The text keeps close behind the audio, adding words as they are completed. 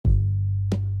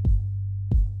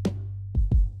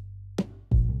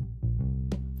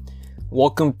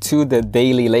Welcome to the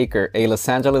Daily Laker, a Los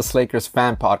Angeles Lakers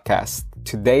fan podcast.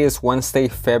 Today is Wednesday,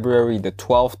 February the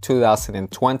 12th,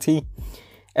 2020.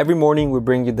 Every morning we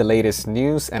bring you the latest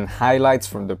news and highlights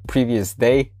from the previous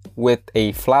day with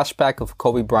a flashback of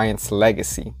Kobe Bryant's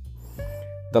legacy.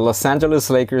 The Los Angeles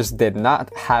Lakers did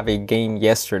not have a game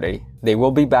yesterday. They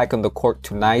will be back on the court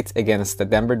tonight against the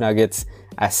Denver Nuggets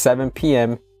at 7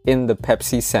 p.m. in the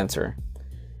Pepsi Center.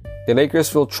 The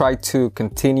Lakers will try to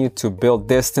continue to build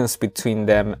distance between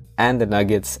them and the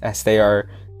Nuggets as they are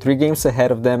 3 games ahead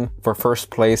of them for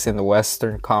first place in the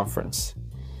Western Conference.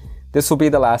 This will be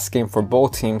the last game for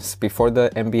both teams before the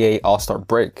NBA All-Star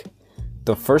break.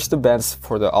 The first events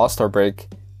for the All-Star break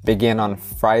begin on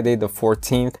Friday the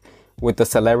 14th with the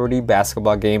celebrity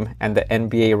basketball game and the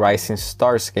NBA Rising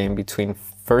Stars game between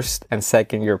first and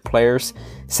second year players,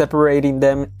 separating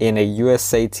them in a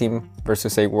USA team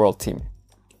versus a world team.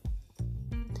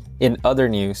 In other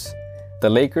news, the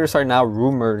Lakers are now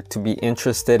rumored to be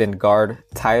interested in guard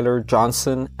Tyler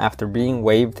Johnson after being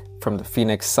waived from the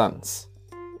Phoenix Suns.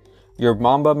 Your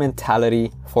Mamba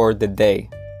mentality for the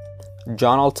day.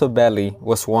 John Altobelli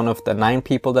was one of the 9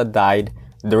 people that died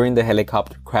during the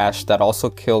helicopter crash that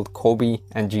also killed Kobe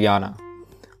and Gianna.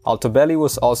 Altobelli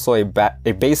was also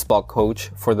a baseball coach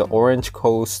for the Orange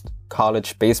Coast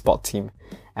College baseball team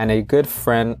and a good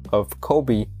friend of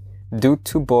Kobe due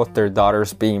to both their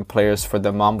daughters being players for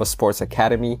the Mamba Sports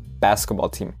Academy basketball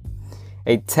team.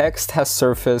 A text has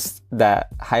surfaced that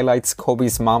highlights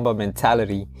Kobe's Mamba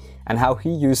mentality and how he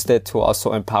used it to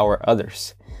also empower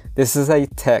others. This is a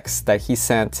text that he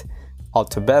sent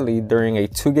Altobelli during a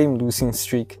 2-game losing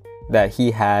streak that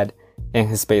he had in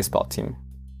his baseball team.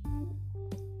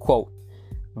 Quote,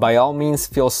 "By all means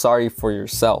feel sorry for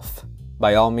yourself.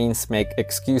 By all means make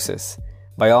excuses.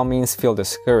 By all means feel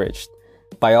discouraged.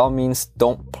 By all means,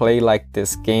 don't play like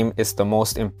this game is the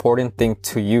most important thing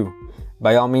to you.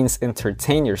 By all means,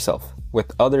 entertain yourself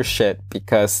with other shit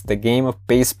because the game of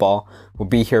baseball will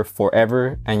be here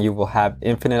forever and you will have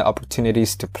infinite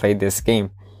opportunities to play this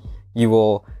game. You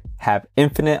will have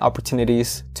infinite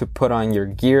opportunities to put on your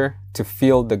gear, to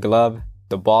feel the glove,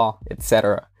 the ball,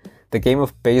 etc. The game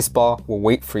of baseball will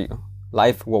wait for you.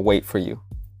 Life will wait for you.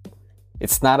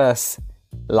 It's not as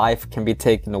life can be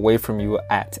taken away from you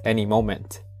at any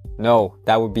moment. No,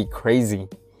 that would be crazy.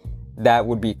 That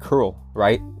would be cruel,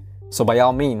 right? So by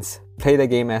all means, play the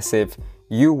game as if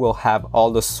you will have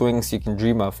all the swings you can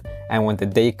dream of. And when the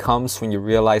day comes when you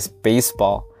realize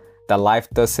baseball, that life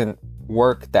doesn't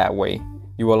work that way,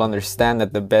 you will understand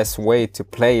that the best way to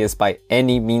play is by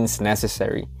any means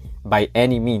necessary. By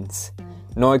any means.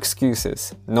 No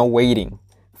excuses, no waiting.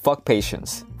 Fuck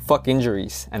patience, fuck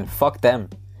injuries, and fuck them.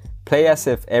 Play as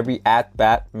if every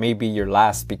at-bat may be your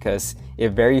last because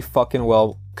it very fucking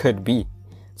well could be.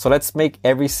 So let's make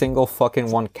every single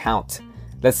fucking one count.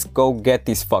 Let's go get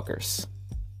these fuckers.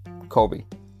 Kobe.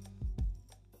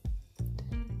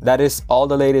 That is all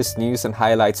the latest news and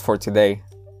highlights for today.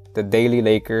 The Daily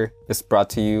Laker is brought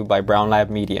to you by Brown Lab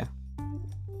Media.